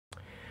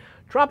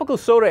Tropical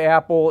soda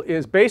apple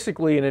is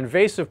basically an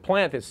invasive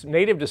plant that's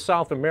native to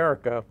South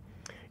America,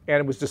 and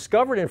it was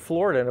discovered in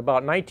Florida in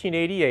about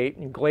 1988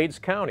 in Glades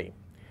County.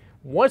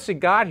 Once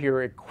it got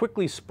here, it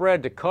quickly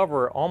spread to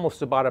cover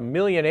almost about 1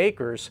 million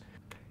acres.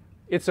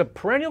 It's a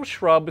perennial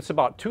shrub. It's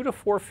about 2 to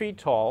 4 feet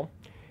tall,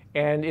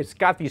 and it's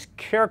got these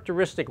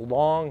characteristic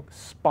long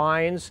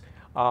spines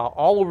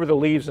all over the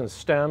leaves and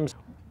stems.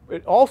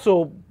 It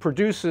also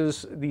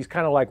produces these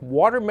kind of like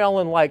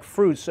watermelon-like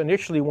fruits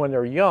initially when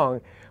they're young,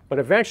 but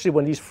eventually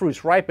when these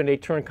fruits ripen, they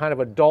turn kind of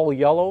a dull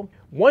yellow.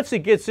 Once it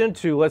gets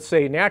into, let's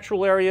say,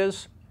 natural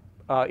areas,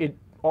 it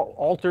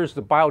alters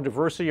the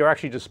biodiversity or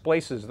actually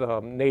displaces the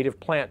native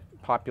plant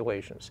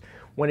populations.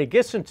 When it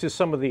gets into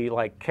some of the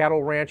like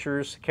cattle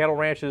ranches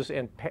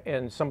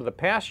and some of the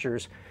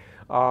pastures,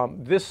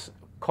 this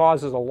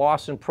causes a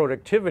loss in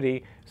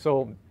productivity,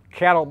 so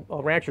cattle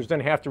ranchers then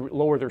have to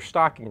lower their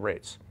stocking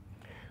rates.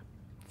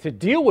 To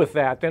deal with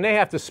that, then they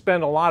have to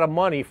spend a lot of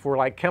money for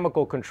like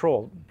chemical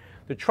control.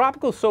 The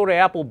tropical soda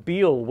apple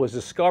beetle was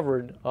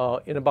discovered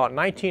in about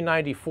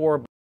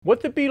 1994. What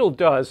the beetle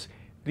does,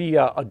 the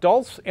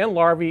adults and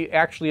larvae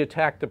actually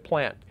attack the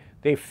plant.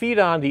 They feed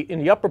on in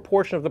the upper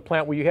portion of the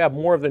plant where you have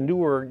more of the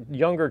newer,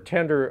 younger,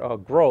 tender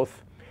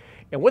growth.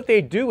 And what they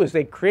do is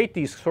they create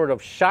these sort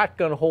of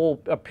shotgun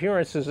hole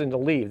appearances in the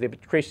leaf. They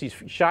create these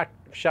shot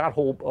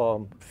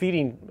hole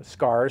feeding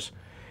scars.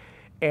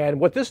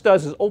 And what this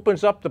does is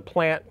opens up the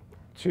plant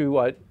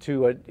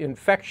to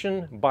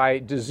infection by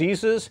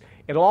diseases,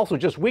 and it also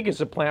just weakens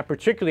the plant,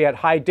 particularly at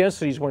high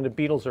densities when the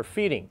beetles are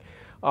feeding.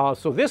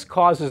 So this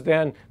causes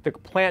then the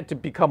plant to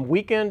become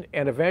weakened,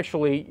 and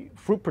eventually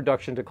fruit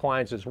production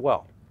declines as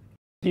well.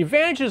 The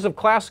advantages of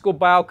classical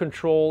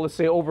biocontrol, let's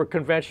say over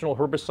conventional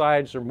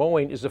herbicides or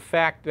mowing, is the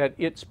fact that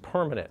it's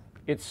permanent.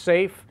 It's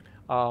safe,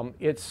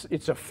 it's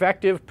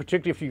effective,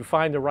 particularly if you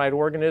find the right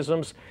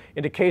organisms.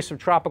 In the case of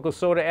tropical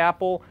soda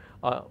apple,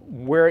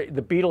 where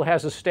the beetle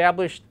has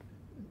established,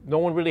 no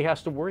one really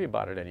has to worry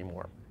about it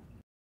anymore.